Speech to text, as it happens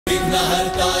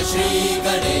विघ्नहर्ता श्री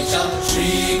गणेशा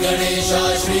श्री गणेशा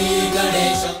श्री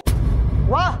गणेशा।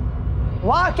 वाह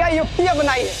वाह, क्या युक्ति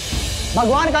अपनाई है।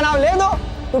 भगवान का नाम ले दो,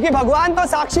 क्योंकि भगवान तो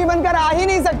साक्षी बनकर आ ही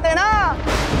नहीं सकते ना।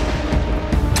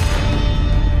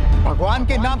 भगवान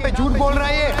के नाम पे झूठ बोल रहा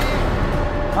है ये।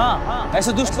 हाँ,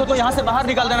 ऐसे दुष्ट को तो यहाँ से बाहर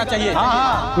निकाल देना चाहिए।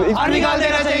 हाँ, निकाल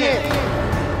देना चाहिए।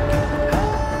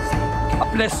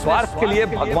 अपने स्वार्थ के लिए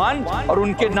भगवान और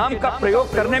उनके नाम का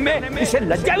प्रयोग करने में इसे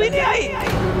लज्जा भी नहीं आई।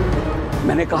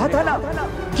 मैंने कहा था ना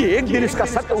कि एक दिन इसका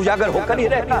सत्य उजागर होकर ही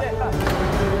रहेगा।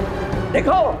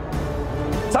 देखो,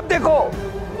 सब देखो,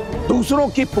 दूसरों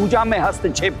की पूजा में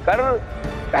हस्तक्षेप कर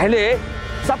पहले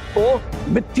सबको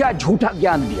मिथ्या झूठा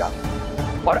ज्ञान दिया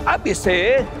और अब इसे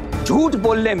झूठ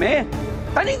बोलने में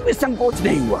तनिक भी संकोच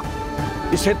नहीं हुआ।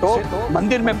 इसे तो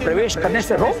मंदिर में प्रवेश करने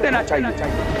से रोक देना चाहिए।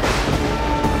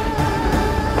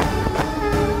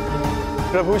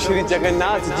 प्रभु श्री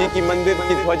जगन्नाथ जी की मंदिर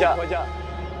की ध्वजा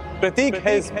प्रतीक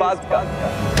है इस बात का,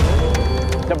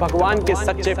 जब भगवान के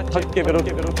सच्चे भक्त के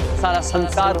विरुद्ध सारा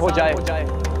संसार हो जाए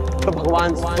तो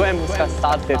भगवान स्वयं उसका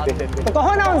साथ देते हैं। तो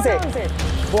कहो ना उनसे,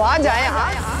 वो आ जाए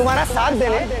यहाँ तुम्हारा साथ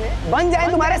देने, बन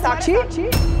जाए तुम्हारे साक्षी।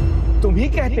 तुम ही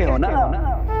कहते हो ना,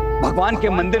 भगवान के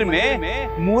मंदिर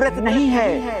में मूर्त नहीं है,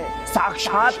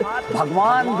 साक्षात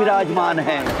भगवान विराजमान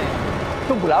है।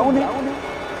 तो बुलाओ उन्हें,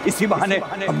 इसी बहाने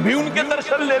हम भी उनके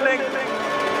दर्शन ले लेंगे।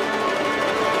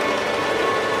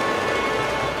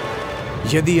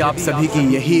 यदि आप सभी की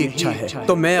यही इच्छा है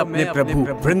तो मैं अपने प्रभु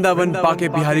वृंदावन बाके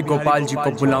बिहारी गोपाल जी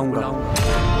को बुलाऊंगा।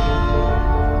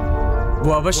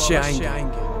 वो अवश्य आएंगे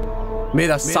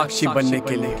मेरा साक्षी बनने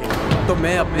के लिए। तो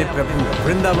मैं अपने प्रभु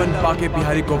वृंदावन बाके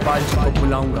बिहारी गोपाल जी को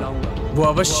बुलाऊंगा। वो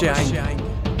अवश्य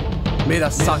आएंगे मेरा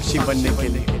साक्षी बनने के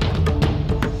लिए।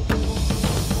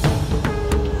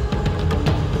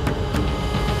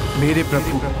 मेरे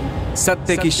प्रभु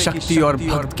सत्य की शक्ति और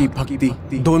भक्त की भक्ति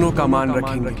दोनों का मान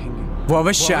रखेंगे। वो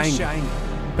अवश्य आएंगे,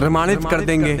 प्रमाणित कर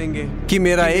देंगे कि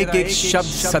मेरा एक एक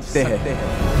शब्द सत्य है।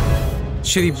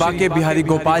 श्री बाके बिहारी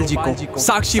गोपाल जी को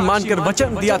साक्षी मानकर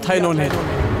वचन दिया था इन्होंने।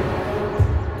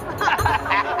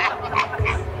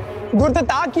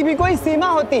 धूर्तता की भी कोई सीमा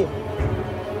होती है।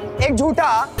 एक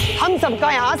झूठा हम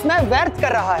सबका यहाँ समय व्यर्थ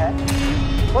कर रहा है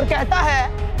और कहता है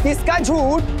कि इसका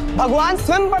झूठ भगवान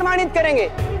स्वयं प्रमाणित करेंगे,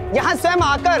 यहाँ स्वयं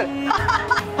आकर।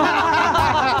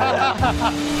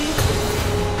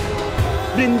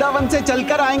 वृंदावन से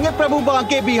चलकर आएंगे प्रभु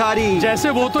बांके बिहारी। जैसे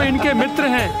वो तो इनके मित्र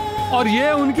हैं और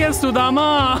ये उनके सुदामा।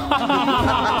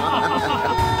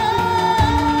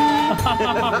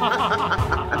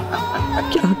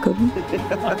 क्या करूं,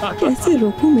 कैसे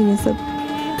रोकूं मैं ये सब।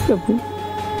 प्रभु,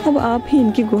 अब आप ही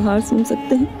इनकी गुहार सुन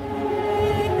सकते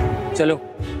हैं। चलो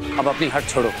अब अपनी हट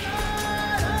छोड़ो,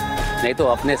 नहीं तो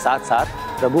अपने साथ साथ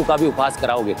प्रभु का भी उपवास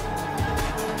कराओगे।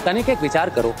 तनिक एक विचार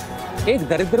करो, एक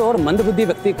दरिद्र और मंदबुद्धि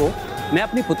व्यक्ति को मैं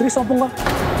अपनी पुत्री सौंपूंगा?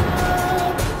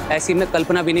 ऐसी मैं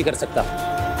कल्पना भी नहीं कर सकता।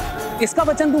 इसका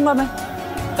वचन दूंगा मैं?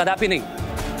 कदापि नहीं।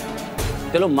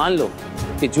 चलो मान लो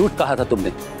कि झूठ कहा था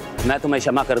तुमने, मैं तुम्हें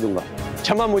क्षमा कर दूंगा।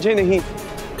 क्षमा मुझे नहीं,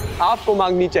 आपको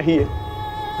मांगनी चाहिए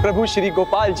प्रभु श्री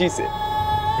गोपाल जी से।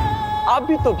 आप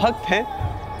भी तो भक्त हैं,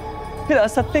 फिर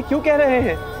असत्य क्यों कह रहे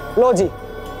हैं? लो जी,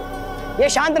 ये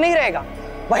शांत नहीं रहेगा,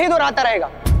 वही दोहराता रहेगा।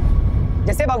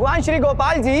 जैसे भगवान श्री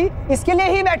गोपाल जी इसके लिए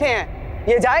ही बैठे हैं,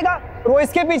 ये जाएगा वो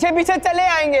इसके पीछे पीछे चले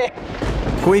आएंगे।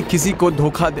 कोई किसी को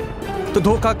धोखा दे तो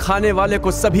धोखा खाने वाले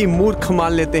को सभी मूर्ख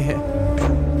मान लेते हैं,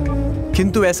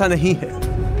 किंतु ऐसा नहीं है।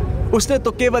 उसने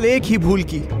तो केवल एक ही भूल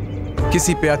की,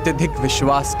 किसी पे अत्यधिक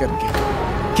विश्वास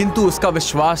करके, किंतु उसका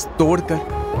विश्वास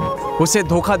तोड़कर उसे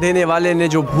धोखा देने वाले ने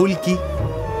जो भूल की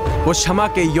वो क्षमा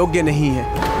के योग्य नहीं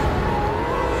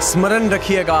है। स्मरण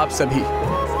रखिएगा आप सभी,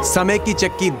 समय की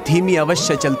चक्की धीमी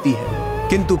अवश्य चलती है,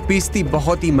 किंतु पीसती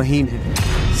बहुत ही महीन है।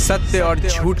 सत्य और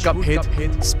झूठ का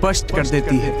भेद स्पष्ट कर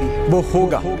देती है। वो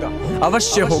होगा,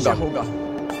 अवश्य होगा।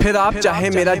 फिर आप चाहे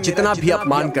मेरा जितना भी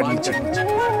अपमान कर लीजिए,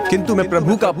 किंतु मैं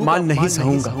प्रभु का अपमान नहीं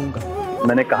सहूंगा।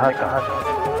 मैंने कहा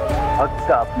भक्त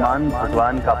का अपमान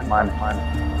भगवान का अपमान है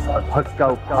और भक्त का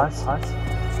उपहास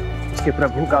उसके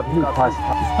प्रभु का भी उपहास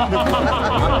था।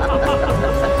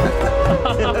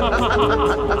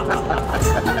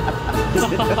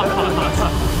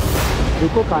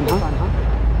 रुको कान्हा,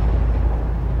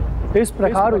 इस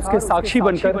प्रकार उसके साक्षी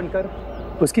बनकर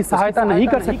उसकी सहायता नहीं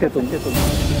कर सकते तुम।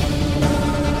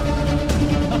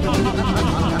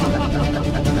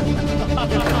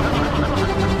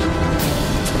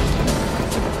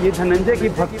 ये धनंजय की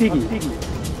भक्ति की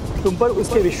तुम पर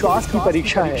उसके विश्वास की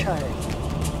परीक्षा है।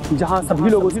 जहां सभी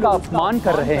लोग उसका अपमान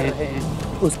कर रहे हैं,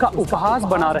 उसका उपहास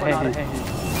बना रहे हैं,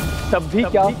 तब भी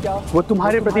क्या वो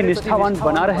तुम्हारे प्रति निष्ठावान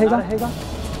बना रहेगा?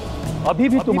 अभी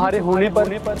भी तुम्हारे होने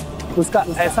पर उसका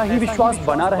ऐसा ही विश्वास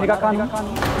बना रहेगा कान्हा?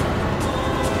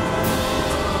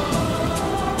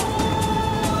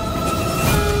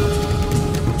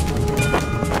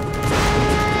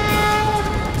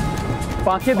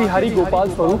 बांके बिहारी गोपाल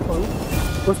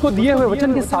स्वरूप उसको दिए हुए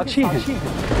वचन के साक्षी हैं।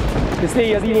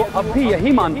 इसलिए यदि वो अब भी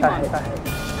यही मानता है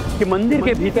कि मंदिर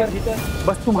के भीतर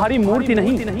बस तुम्हारी मूर्ति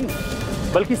नहीं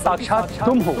बल्कि साक्षात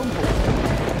तुम हो,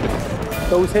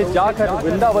 तो उसे जाकर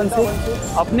वृंदावन से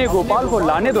अपने गोपाल को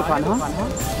लाने दो कान्हा।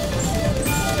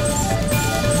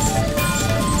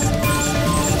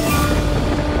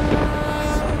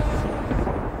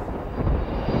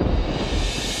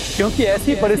 क्योंकि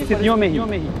ऐसी परिस्थितियों में ही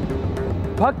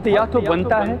भक्त या तो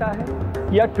बनता है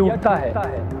या टूटता है,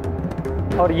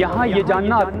 और यहाँ ये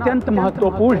जानना अत्यंत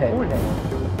महत्वपूर्ण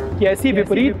है कि ऐसी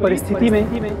विपरीत परिस्थिति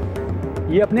में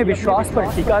ये अपने विश्वास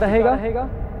पर टिका रहेगा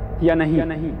या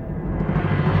नहीं।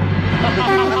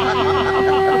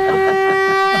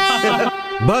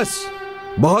 बस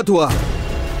बहुत हुआ।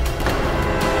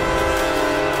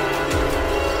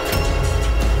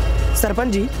 सरपंच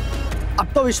जी, अब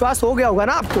तो विश्वास हो गया होगा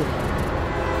ना आपको?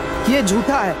 ये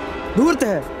झूठा है, धूर्त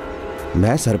है।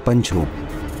 मैं सरपंच हूं,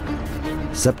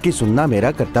 सबकी सुनना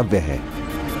मेरा कर्तव्य है।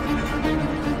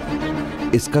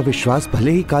 इसका विश्वास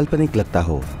भले ही काल्पनिक लगता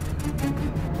हो,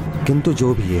 किंतु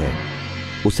जो भी है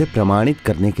उसे प्रमाणित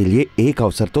करने के लिए एक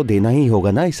अवसर तो देना ही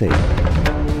होगा ना इसे।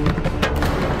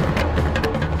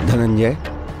 धनंजय,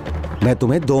 मैं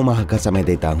तुम्हें 2 माह का समय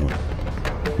देता हूं।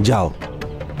 जाओ,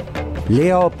 ले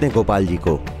आओ अपने गोपाल जी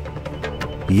को।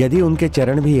 यदि उनके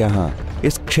चरण भी यहां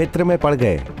इस क्षेत्र में पड़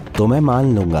गए तो मैं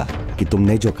मान लूंगा कि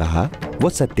तुमने जो कहा वो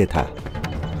सत्य था।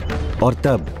 और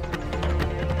तब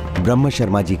ब्रह्म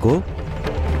शर्मा जी को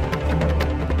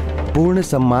पूर्ण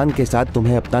सम्मान के साथ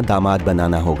तुम्हें अपना दामाद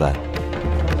बनाना होगा।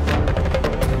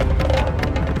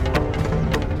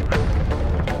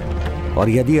 और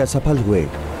यदि असफल हुए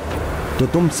तो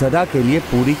तुम सदा के लिए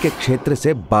पुरी के क्षेत्र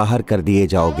से बाहर कर दिए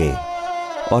जाओगे,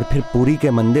 और फिर पुरी के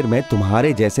मंदिर में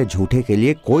तुम्हारे जैसे झूठे के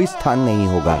लिए कोई स्थान नहीं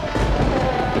होगा।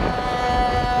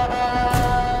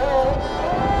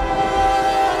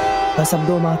 बस अब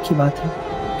 2 माह की बात है,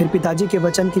 फिर पिताजी के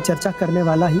वचन की चर्चा करने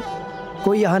वाला ही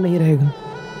कोई यहाँ नहीं रहेगा।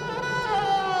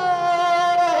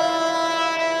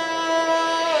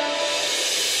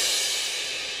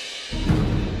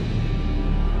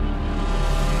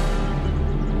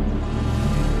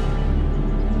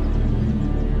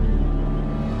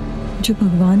 जो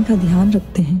भगवान का ध्यान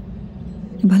रखते हैं,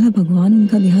 भला भगवान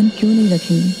उनका ध्यान क्यों नहीं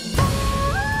रखेंगे?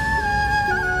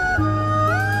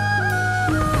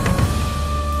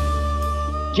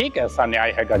 ये कैसा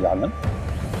न्याय है गजानन?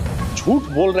 झूठ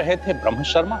बोल रहे थे ब्रह्म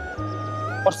शर्मा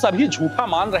और सभी झूठा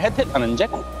मान रहे थे धनंजय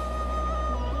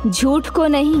को। झूठ को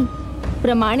नहीं,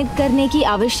 प्रमाणित करने की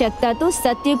आवश्यकता तो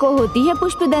सत्य को होती है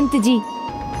पुष्पदंत जी।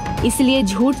 इसलिए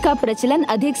झूठ का प्रचलन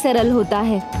अधिक सरल होता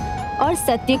है और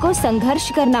सत्य को संघर्ष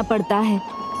करना पड़ता है।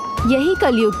 यही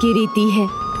कलयुग की रीति है।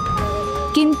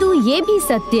 किंतु ये भी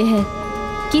सत्य है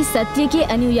कि सत्य के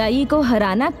अनुयायी को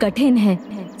हराना कठिन है।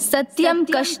 सत्यम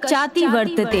कश्चाति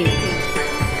वर्तते।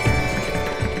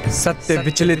 सत्य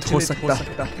विचलित हो सकता है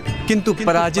किंतु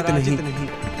पराजित नहीं।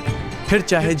 फिर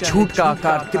चाहे झूठ का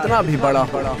आकार कितना भी बड़ा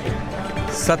हो,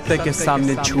 सत्य के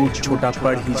सामने झूठ छोटा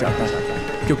पड़ ही जाता है,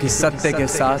 क्योंकि सत्य के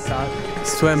साथ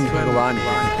स्वयं भगवान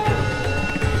है।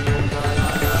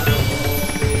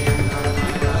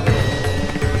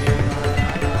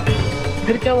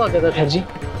 फिर क्या हुआ गदाधर जी?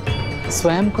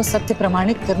 स्वयं को सत्य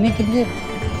प्रमाणित करने के लिए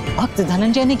भक्त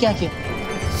धनंजय ने क्या किया?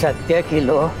 सत्य की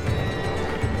लो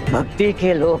भक्ति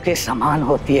के लो के समान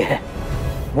होती है।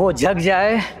 वो जग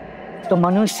जाए तो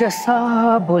मनुष्य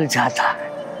सब भूल जाता है।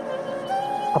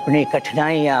 अपनी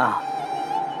कठिनाइयां,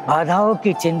 बाधाओं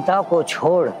की चिंता को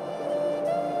छोड़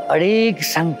अड़िग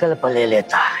संकल्प ले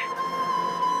लेता है,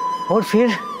 और फिर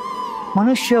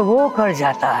मनुष्य वो कर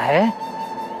जाता है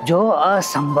जो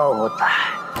असंभव होता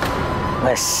है।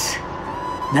 बस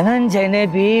धनंजय ने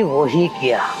भी वही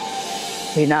किया।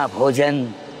 बिना भोजन,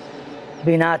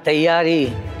 बिना तैयारी,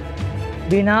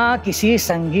 बिना किसी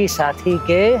संगी साथी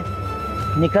के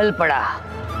निकल पड़ा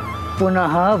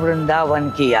पुनः वृंदावन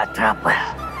की यात्रा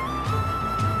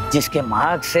पर, जिसके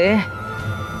मार्ग से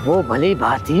वो भली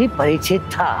भांति परिचित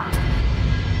था।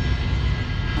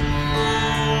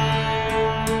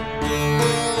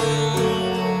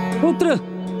 पुत्र,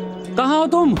 कहाँ हो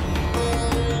तुम?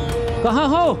 कहाँ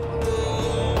हो?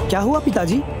 क्या हुआ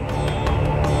पिताजी?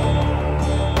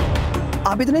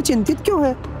 आप इतने चिंतित क्यों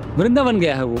हैं? वृंदावन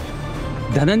गया है वो।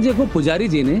 धनंजय को पुजारी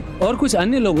जी ने और कुछ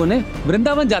अन्य लोगों ने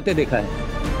वृंदावन जाते देखा है।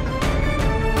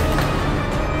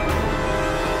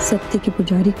 सत्य के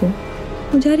पुजारी को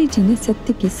पुजारी जी ने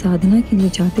सत्य की साधना के लिए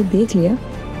जाते देख लिया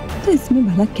तो इसमें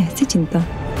भला कैसी चिंता।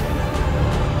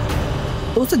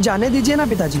 तो उसे जाने दीजिए ना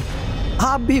पिताजी,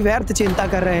 आप भी व्यर्थ चिंता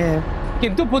कर रहे हैं।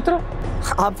 किंतु पुत्र,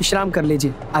 आप विश्राम कर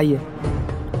लीजिए, आइए।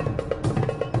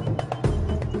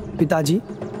 पिताजी,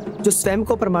 जो स्वयं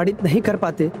को प्रमाणित नहीं कर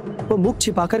पाते वो मुख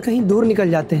छिपाकर कहीं दूर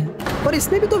निकल जाते हैं, और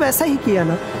इसने भी तो वैसा ही किया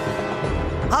ना।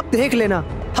 आप देख लेना,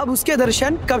 अब उसके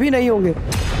दर्शन कभी नहीं होंगे।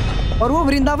 और वो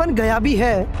वृंदावन गया भी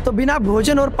है तो बिना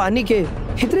भोजन और पानी के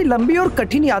इतनी लंबी और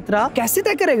कठिन यात्रा कैसे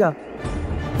तय करेगा?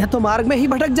 या तो मार्ग में ही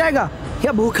भटक जाएगा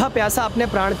या भूखा प्यासा अपने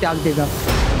प्राण त्याग देगा।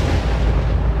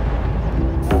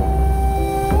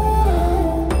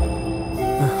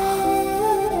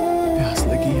 प्यास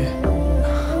लगी है।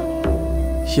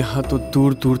 यहाँ तो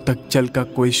दूर दूर तक जल का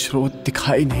कोई स्रोत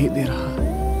दिखाई नहीं दे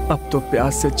रहा। अब तो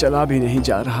प्यास से चला भी नहीं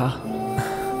जा रहा।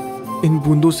 इन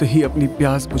बूंदों से ही अपनी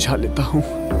प्यास बुझा लेता हूँ।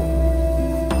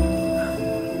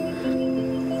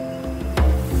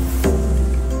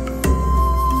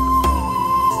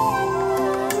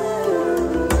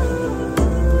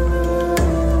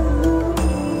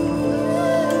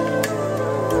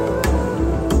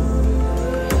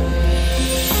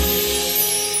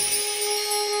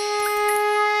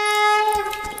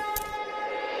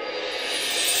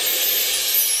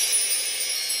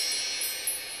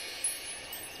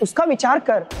 उसका विचार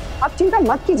कर, आप चिंता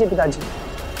मत कीजिए पिताजी।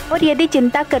 और यदि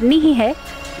चिंता करनी ही है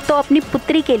तो अपनी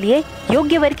पुत्री के लिए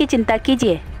योग्य वर की चिंता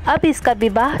कीजिए। अब इसका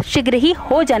विवाह शीघ्र ही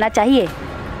हो जाना चाहिए।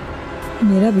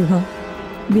 मेरा विवाह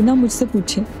बिना मुझसे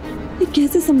पूछे ये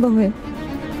कैसे संभव है?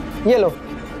 ये लो,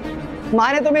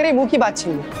 माँ ने तो मेरे मुंह की बात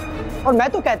छीन ली। और मैं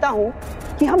तो कहता हूँ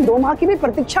कि हम 2 माह की भी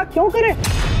प्रतीक्षा क्यों करें?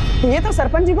 ये तो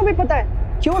सरपंच जी को भी पता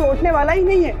है कि वो लौटने वाला ही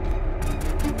नहीं है।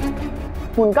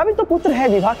 उनका भी तो पुत्र है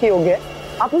विवाह के योग्य।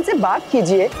 आप उनसे बात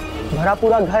कीजिए, भरा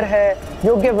पूरा घर है,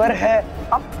 योग्य वर है।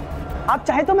 आप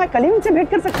चाहे तो मैं कल ही उनसे भेंट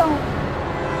कर सकता हूँ।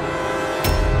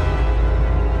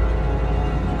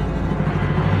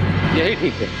 यही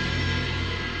ठीक है।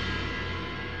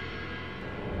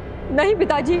 नहीं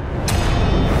पिताजी,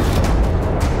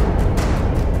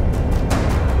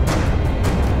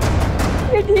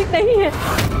 ये ठीक नहीं है।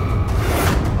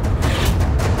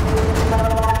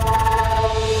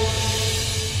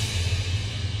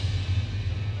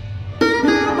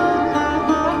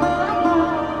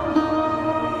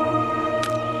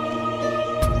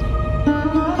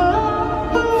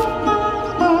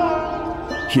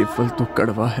 ये फल तो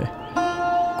कड़वा है,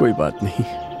 कोई बात नहीं,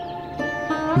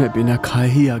 मैं बिना खाए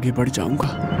ही आगे बढ़ जाऊंगा।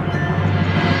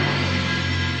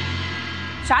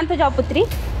 शांत हो जाओ पुत्री,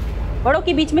 बड़ों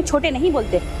के बीच में छोटे नहीं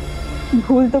बोलते।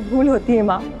 भूल तो भूल होती है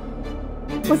माँ,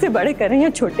 उसे बड़े कर रहे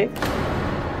हैं छोटे।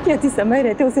 यदि समय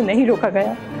रहते उसे नहीं रोका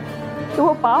गया तो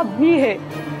वो पाप भी है।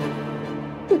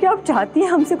 तो क्या आप चाहती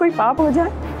हैं हमसे कोई पाप हो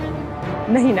जाए?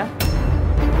 नहीं ना,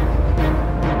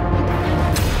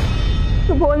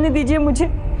 तो बोलने दीजिए मुझे,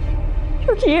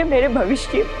 क्योंकि ये मेरे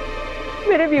भविष्य,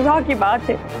 मेरे विवाह की बात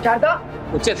है। चाहता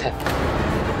उचित है,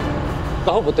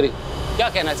 कहो पुत्री, क्या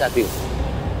कहना चाहती हो?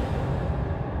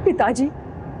 पिताजी,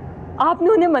 आपने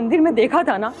उन्हें मंदिर में देखा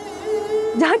था ना,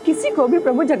 जहाँ किसी को भी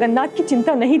प्रभु जगन्नाथ की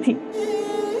चिंता नहीं थी।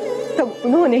 तब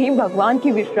उन्होंने ही भगवान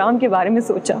की विश्राम के बारे में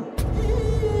सोचा।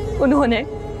 उन्होंने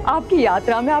आपकी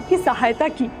यात्रा में आपकी सहायता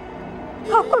की,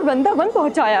 आपको वृंदावन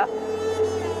पहुंचाया,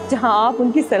 जहां आप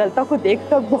उनकी सरलता को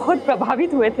देखकर बहुत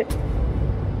प्रभावित हुए थे।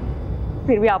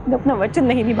 फिर भी आपने अपना वचन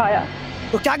नहीं निभाया।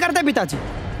 तो क्या करते पिताजी?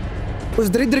 उस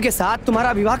दरिद्र के साथ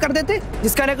तुम्हारा विवाह कर देते,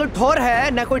 जिसका न कोई ठौर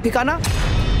है न कोई ठिकाना।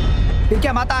 फिर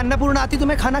क्या माता अन्नपूर्णा आती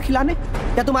तुम्हें खाना खिलाने,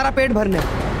 या तुम्हारा पेट भरने,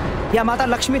 या माता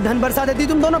लक्ष्मी धन बरसा देती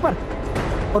तुम दोनों पर?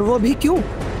 और वो भी क्यों?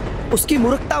 उसकी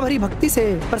मूर्खता भरी भक्ति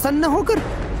से प्रसन्न होकर।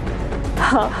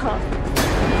 हाँ हाँ,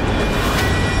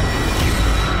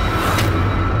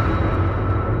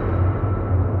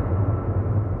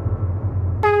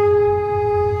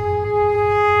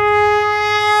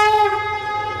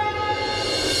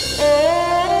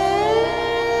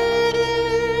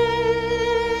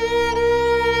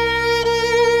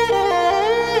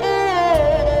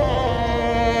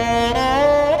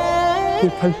 ये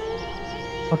फल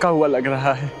पका हुआ लग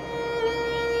रहा है,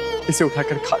 इसे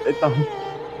उठाकर खा लेता हूँ,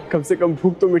 कम से कम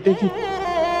भूख तो मिटेगी।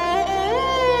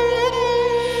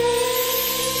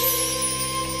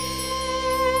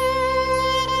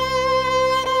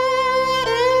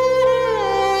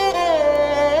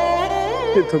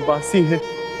 ये तो बासी है।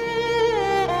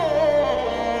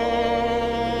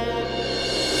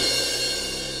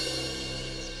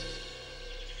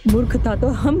 मूर्खता तो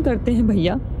हम करते हैं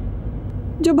भैया,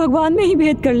 जो भगवान में ही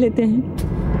भेद कर लेते हैं।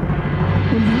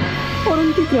 उन्हें और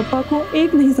उनकी कृपा को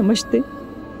एक नहीं समझते,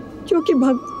 क्योंकि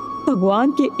भक्त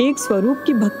भगवान के एक स्वरूप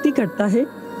की भक्ति करता है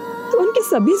तो उनके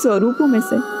सभी स्वरूपों में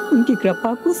से उनकी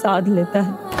कृपा को साध लेता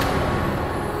है।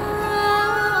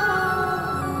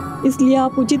 इसलिए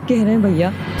आप उचित कह रहे हैं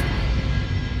भैया।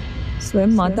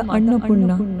 स्वयं माता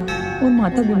अन्नपूर्णा और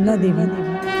माता विमला देवी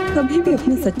कभी भी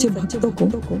अपने सच्चे भक्तों को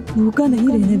भूखा नहीं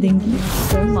रहने देंगी।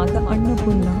 स्वयं माता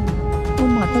अन्नपूर्णा और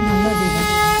माता विमला देवी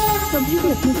कभी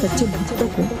भी अपने सच्चे भक्तों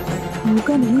को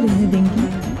भूखा नहीं रहने देंगी।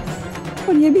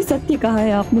 और ये भी सत्य कहा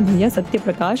है आपने भैया सत्य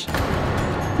प्रकाश।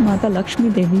 माता लक्ष्मी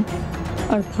देवी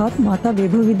अर्थात माता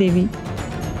वैभवी देवी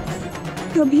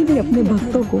कभी भी अपने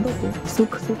भक्तों को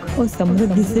सुख और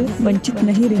समृद्धि से वंचित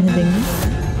नहीं रहने देंगी।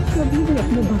 कभी भी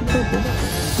अपने भक्तों को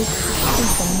सुख और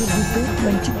समृद्धि से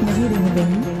वंचित नहीं रहने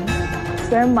देंगी।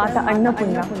 स्वयं माता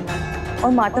अन्नपूर्णा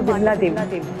और माता विमला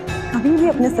देवी कभी भी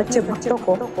अपने सच्चे भक्तों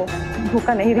को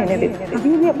भूखा नहीं रहने देती।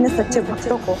 कभी भी अपने सच्चे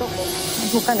भक्तों को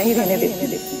भूखा नहीं रहने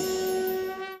देती।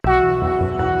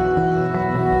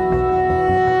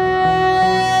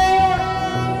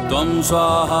 त्वं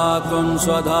स्वाहा त्वं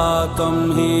स्वधा त्वं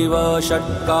हीव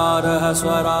षट्कारः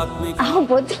स्वरात्मिका। आओ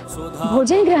पुत्र,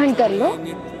 भोजन ग्रहण कर लो।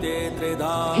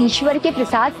 ईश्वर के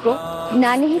प्रसाद को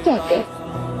ना नहीं कहते।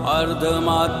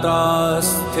 अर्धमात्रा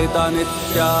स्थिता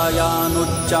नित्यायानुच्चार्या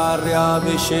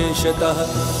विशेषतः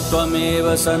त्वमेव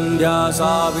संध्या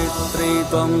सावित्री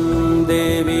त्वं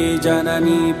देवी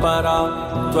जननी परा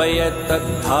त्वयैतत्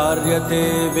धार्यते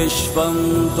विश्वं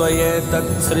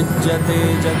त्वयैतत् सृज्यते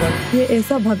जगत्। ये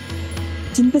ऐसा भक्त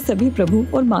जिन पे सभी प्रभु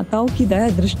और माताओं की दया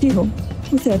दृष्टि हो,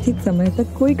 उसे अधिक समय तक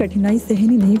कोई कठिनाई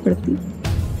सहनी नहीं पड़ती।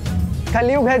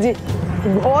 कलयुग है जी,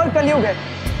 घोर कलयुग है।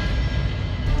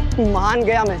 मान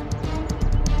गया मैं।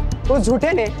 उस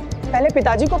झूठे ने पहले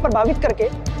पिताजी को प्रभावित करके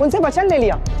उनसे वचन ले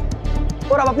लिया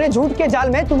और अब अपने झूठ के जाल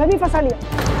में तुम्हें भी फंसा लिया।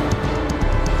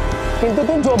 किंतु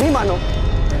तुम जो भी मानो,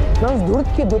 मैं उस धूर्त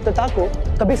की धूर्तता को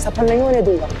कभी सफल नहीं होने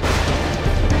दूंगा।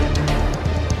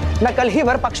 मैं कल ही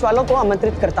वर पक्ष वालों को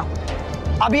आमंत्रित करता हूँ।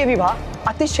 अब ये विवाह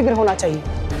अति शीघ्र होना चाहिए,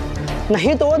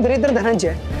 नहीं तो वो दरिद्र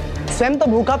धनंजय स्वयं तो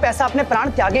भूखा प्यासा अपने प्राण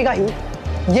त्यागेगा ही,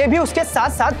 ये भी उसके साथ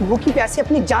साथ भूखी प्यासी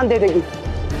अपनी जान दे देगी।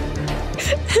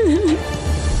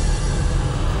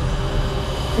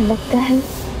 लगता है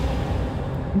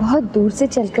बहुत दूर से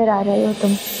चलकर आ रहे हो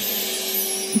तुम।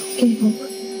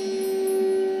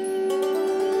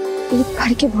 पेट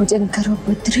भर के भोजन करो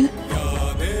पुत्र।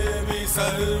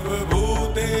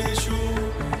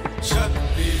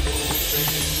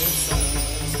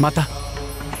 माता,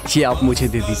 ये आप मुझे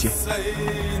दे दीजिए।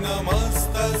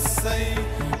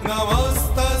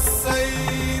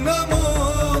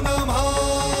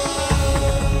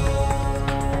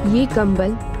 ये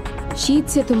कंबल शीत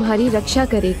से तुम्हारी रक्षा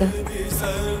करेगा।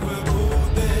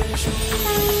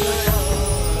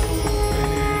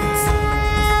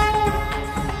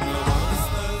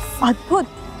 अद्भुत।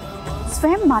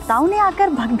 स्वयं माताओं ने आकर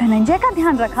भक्त धनंजय का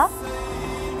ध्यान रखा।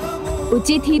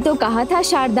 उचित ही तो कहा था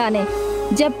शारदा ने।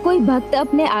 जब कोई भक्त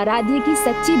अपने आराध्य की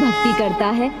सच्ची भक्ति करता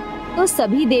है तो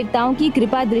सभी देवताओं की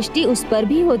कृपा दृष्टि उस पर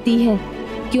भी होती है,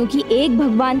 क्योंकि एक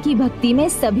भगवान की भक्ति में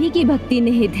सभी की भक्ति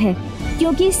निहित है।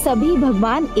 क्योंकि सभी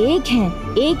भगवान एक हैं,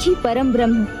 एक ही परम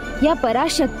ब्रह्म या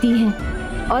पराशक्ति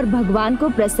हैं, और भगवान को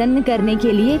प्रसन्न करने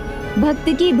के लिए भक्त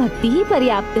की भक्ति ही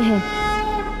पर्याप्त है।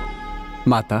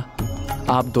 माता,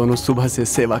 आप दोनों सुबह से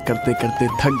सेवा करते करते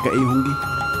थक गई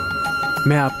होंगी।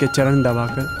 मैं आपके चरण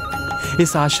दबाकर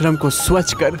इस आश्रम को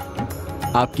स्वच्छ कर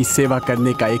आपकी सेवा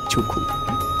करने का इच्छुक हूँ।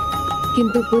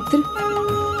 किंतु पुत्र,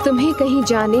 तुम्हें कहीं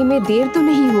जाने में देर तो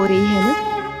नहीं हो रही है ना?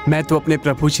 मैं तो अपने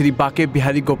प्रभु श्री बाके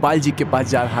बिहारी गोपाल जी के पास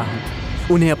जा रहा हूँ,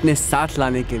 उन्हें अपने साथ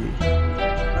लाने के लिए।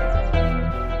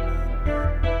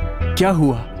 क्या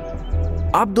हुआ?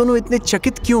 आप दोनों इतने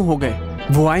चकित क्यों हो गए?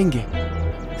 वो आएंगे,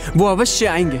 वो अवश्य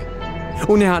आएंगे।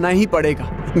 उन्हें आना ही पड़ेगा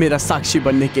मेरा साक्षी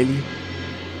बनने के लिए।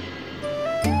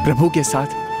 प्रभु के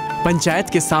साथ पंचायत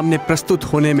के सामने प्रस्तुत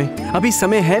होने में अभी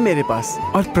समय है मेरे पास,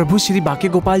 और प्रभु श्री बाके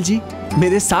गोपाल जी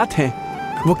मेरे साथ हैं।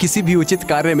 वो किसी भी उचित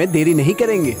कार्य में देरी नहीं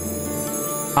करेंगे।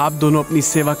 आप दोनों अपनी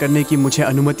सेवा करने की मुझे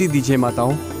अनुमति दीजिए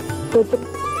माताओं। पुत्र,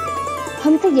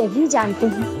 हम तो यही जानते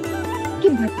हैं कि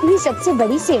भक्ति ही सबसे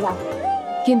बड़ी सेवा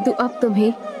है। किंतु अब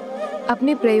तुम्हें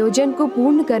अपने प्रयोजन को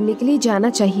पूर्ण करने के लिए जाना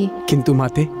चाहिए। किंतु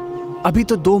माते, अभी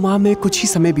तो 2 माह में कुछ ही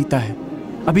समय बीता है।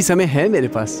 अभी समय है मेरे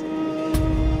पास।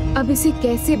 अब इसे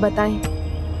कैसे बताएं?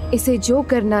 इसे जो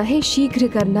करना है शीघ्र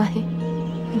करना है।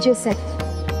 जो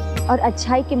सत्य और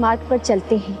अच्छाई के मार्ग पर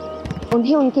चलते हैं,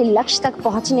 उन्हें उनके लक्ष्य तक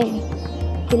पहुंचने में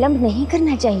विलंब नहीं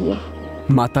करना चाहिए।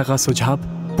 माता का सुझाव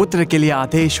पुत्र के लिए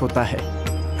आदेश होता है।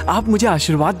 आप मुझे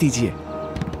आशीर्वाद दीजिए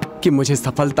कि मुझे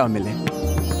सफलता मिले।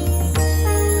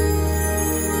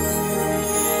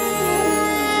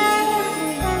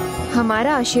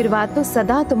 हमारा आशीर्वाद तो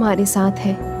सदा तुम्हारे साथ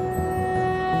है।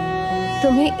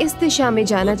 तुम्हें इस दिशा में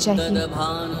जाना चाहिए।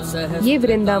 ये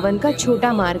वृंदावन का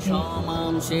छोटा मार्ग है,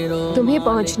 तुम्हें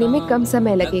पहुंचने में कम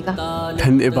समय लगेगा।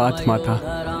 धन्यवाद माता।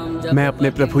 मैं अपने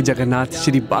प्रभु जगन्नाथ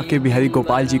श्री बाके बिहारी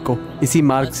गोपाल जी को इसी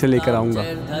मार्ग से लेकर आऊंगा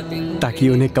ताकि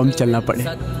उन्हें कम चलना पड़े।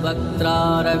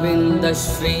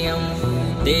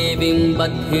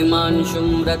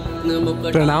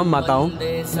 प्रणाम माताओं।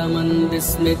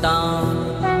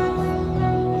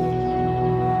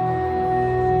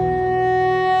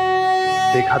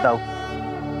 देखा दाऊ,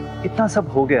 इतना सब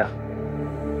हो गया,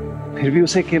 फिर भी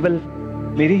उसे केवल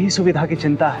मेरी ही सुविधा की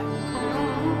चिंता है।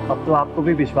 अब तो आपको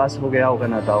भी विश्वास हो गया होगा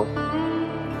ना दाऊ,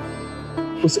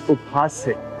 उस उपहास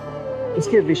से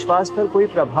उसके विश्वास पर कोई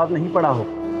प्रभाव नहीं पड़ा हो।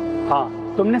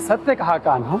 हाँ, तुमने सत्य कहा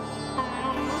कान्हा,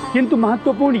 किंतु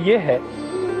महत्वपूर्ण यह है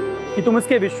कि तुम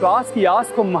उसके विश्वास की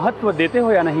आस को महत्व देते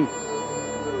हो या नहीं।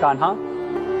 कान्हा,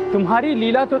 तुम्हारी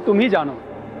लीला तो तुम ही जानो,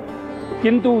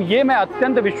 किंतु ये मैं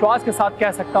अत्यंत विश्वास के साथ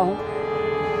कह सकता हूं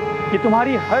कि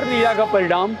तुम्हारी हर लीला का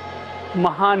परिणाम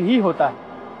महान ही होता है।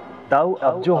 दाऊ,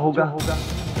 अब जो होगा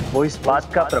वो इस बात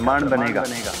का प्रमाण बनेगा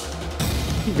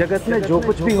कि जगत में जो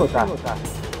कुछ भी होता है,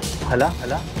 भला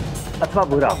अथवा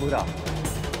बुरा,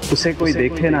 उसे कोई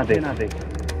देखे ना देखे,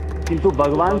 किंतु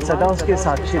भगवान सदा उसके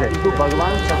साक्षी रहे।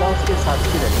 भगवान सदा उसके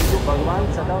साक्षी रहे।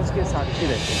 भगवान सदा उसके साक्षी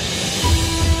रहे।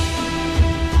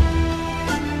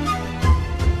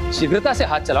 शीघ्रता से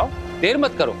हाथ चलाओ, देर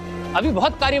मत करो, अभी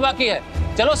बहुत कार्य बाकी है।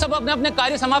 चलो सब अपने अपने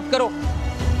कार्य समाप्त करो।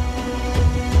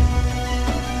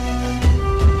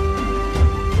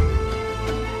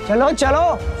 चलो चलो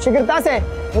शीघ्रता से,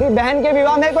 मेरी बहन के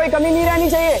विवाह में कोई कमी नहीं रहनी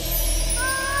चाहिए।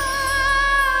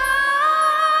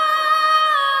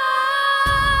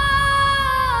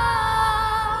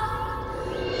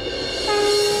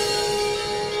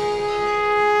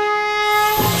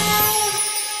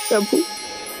 प्रभु,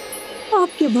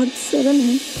 आपके भक्त सरल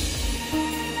हैं,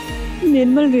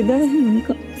 निर्मल हृदय है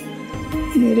उनका।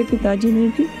 मेरे पिताजी ने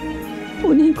भी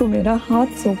उन्हीं को मेरा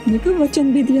हाथ सौंपने का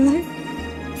वचन भी दिया है,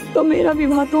 तो मेरा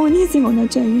विवाह तो उन्हीं से होना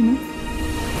चाहिए ना,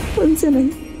 उनसे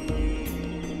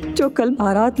नहीं जो कल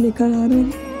बारात लेकर आ रहे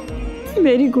हैं।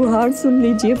 मेरी गुहार सुन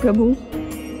लीजिए प्रभु,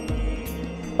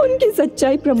 उनकी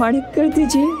सच्चाई प्रमाणित कर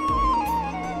दीजिए।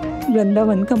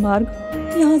 वृंदावन का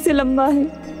मार्ग यहाँ से लंबा है,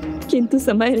 किंतु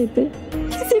समय रहते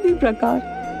किसी भी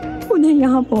प्रकार उन्हें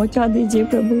यहाँ पहुँचा दीजिए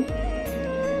प्रभु,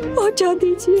 पहुँचा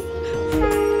दीजिए।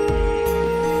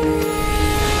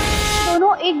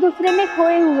 दोनों एक दूसरे में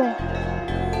खोए हुए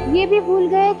हैं, ये भी भूल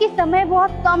गए कि समय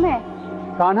बहुत कम है।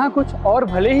 कान्हा कुछ और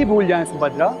भले ही भूल जाएं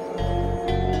सुभद्रा,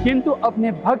 किंतु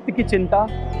अपने भक्त की चिंता,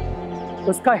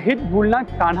 उसका हित भूलना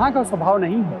कान्हा का स्वभाव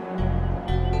नहीं है।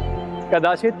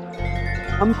 कदाचित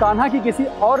हम कान्हा की किसी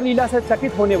और लीला से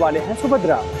चकित होने वाले हैं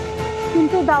सुभद्रा।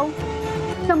 किंतु दाऊ,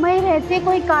 समय रहते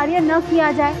कोई कार्य न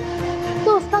किया जाए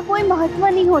तो उसका कोई महत्व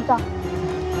नहीं होता।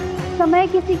 समय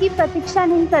किसी की प्रतीक्षा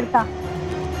नहीं करता।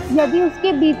 यदि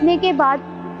उसके बीतने के बाद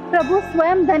प्रभु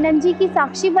स्वयं धनंजय की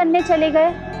साक्षी बनने चले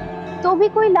गए तो भी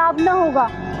कोई लाभ न होगा।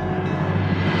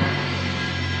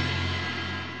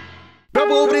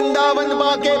 प्रभु वृंदावन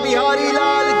बाके बिहारी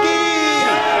लाल की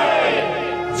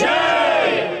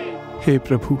जय। हे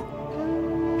प्रभु,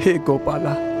 हे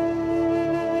गोपाला,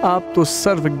 आप तो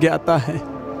सर्वज्ञाता हैं।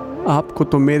 आपको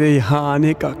तो मेरे यहाँ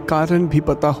आने का कारण भी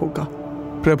पता होगा।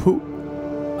 प्रभु,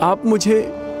 आप मुझे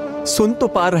सुन तो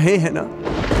पा रहे हैं ना?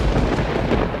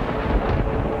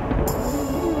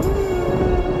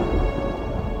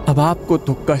 अब आपको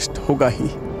तो कष्ट होगा ही,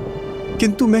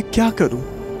 किंतु मैं क्या करूं?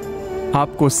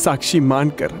 आपको साक्षी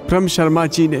मानकर ब्रह्म शर्मा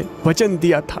जी ने वचन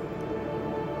दिया था।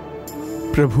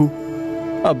 प्रभु,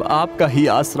 अब आपका ही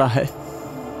आसरा है।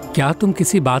 क्या तुम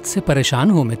किसी बात से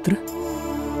परेशान हो मित्र?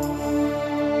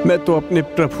 मैं तो अपने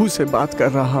प्रभु से बात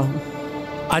कर रहा हूं।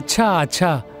 अच्छा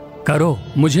अच्छा, करो,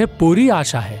 मुझे पूरी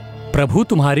आशा है प्रभु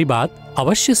तुम्हारी बात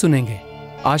अवश्य सुनेंगे।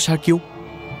 आशा क्यों,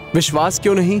 विश्वास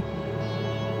क्यों नहीं?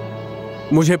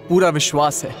 मुझे पूरा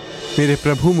विश्वास है, मेरे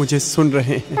प्रभु मुझे सुन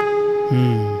रहे हैं।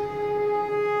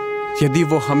 यदि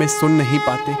वो हमें सुन नहीं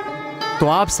पाते तो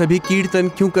आप सभी कीर्तन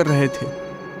क्यों कर रहे थे?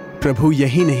 प्रभु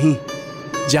यही नहीं,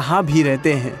 जहां भी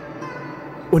रहते हैं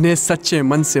उन्हें सच्चे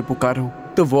मन से पुकारो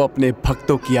तो वो अपने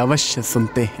भक्तों की अवश्य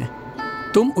सुनते हैं।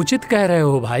 तुम उचित कह रहे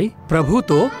हो भाई, प्रभु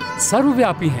तो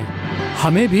सर्वव्यापी हैं।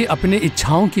 हमें भी अपने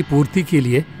इच्छाओं की पूर्ति के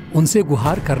लिए उनसे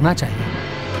गुहार करना चाहिए।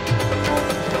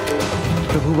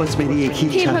 प्रभु, बस मेरी एक ही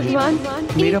इच्छा है,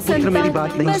 मेरा पुत्र मेरी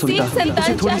बात नहीं सुनता,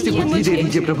 उसे थोड़ी सी बुद्धि दे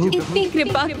दीजिए प्रभु। इतनी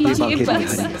कृपा कीजिए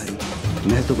बस।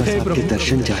 मैं तो बस आपके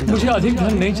दर्शन चाहता हूँ। मुझे अधिक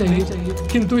धन नहीं चाहिए,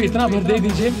 किंतु इतना भर दे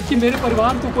दीजिए कि मेरे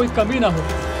परिवार को कोई कमी ना हो।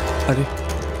 अरे,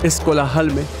 इस कोलाहल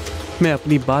में मैं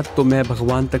अपनी बात तो मैं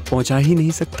भगवान तक पहुंचा ही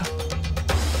नहीं सकता।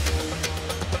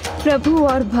 प्रभु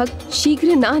और भक्त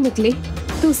शीघ्र ना निकले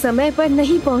तो समय पर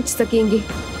नहीं पहुंच सकेंगे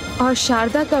और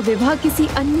शारदा का विवाह किसी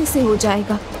अन्य से हो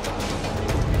जाएगा।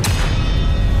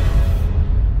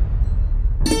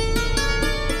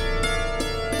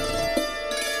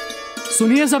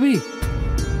 सुनिए सभी,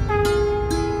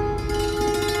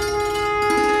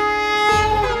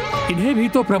 इन्हें भी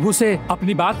तो प्रभु से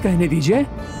अपनी बात कहने दीजिए।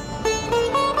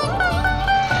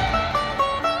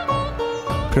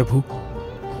 प्रभु,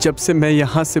 जब से मैं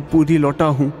यहाँ से पूरी लौटा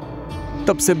हूँ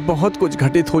तब से बहुत कुछ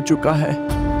घटित हो चुका है।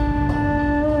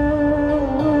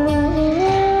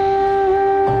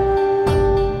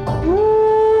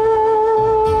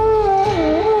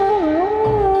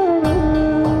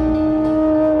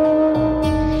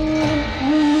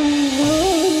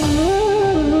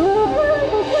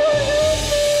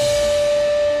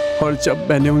 और जब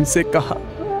मैंने उनसे कहा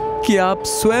कि आप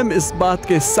स्वयं इस बात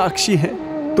के साक्षी हैं,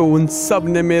 तो उन सब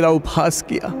ने मेरा उपहास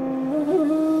किया।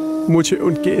 मुझे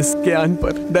उनके इस ज्ञान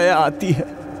पर दया आती है,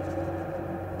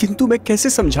 किंतु मैं कैसे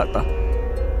समझाता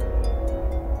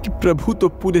कि प्रभु तो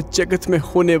पूरे जगत में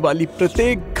होने वाली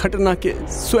प्रत्येक घटना के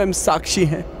स्वयं साक्षी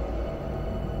हैं।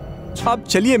 आप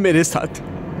चलिए मेरे साथ।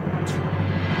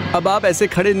 अब आप ऐसे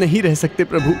खड़े नहीं रह सकते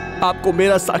प्रभु, आपको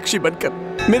मेरा साक्षी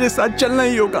बनकर मेरे साथ चलना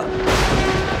ही होगा।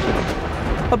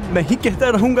 अब मैं ही कहता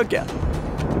रहूंगा क्या?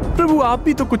 प्रभु आप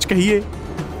भी तो कुछ कहिए,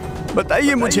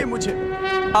 बताइए मुझे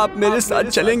आप मेरे साथ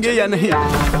चलेंगे या नहीं?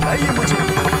 बताइए मुझे,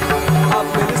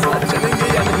 आप मेरे साथ चलेंगे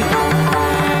या नहीं?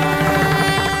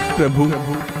 प्रभु,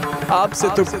 आपसे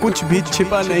तो कुछ भी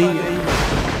छिपा नहीं है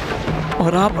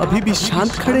और आप अभी भी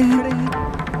शांत खड़े हैं।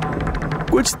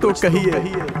 कुछ तो कहिए,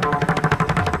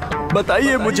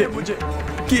 बताइए मुझे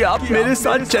कि आप मेरे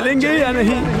साथ चलेंगे या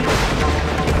नहीं?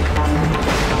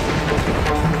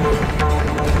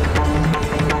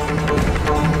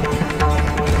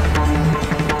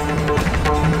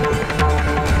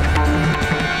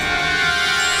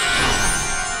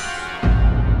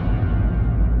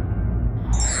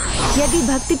 यदि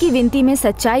भक्त की विनती में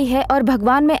सच्चाई है और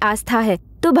भगवान में आस्था है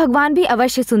तो भगवान भी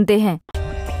अवश्य सुनते हैं।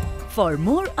 For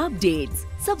more updates,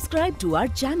 subscribe to our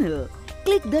channel,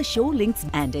 click the show links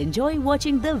and enjoy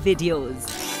watching the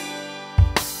videos.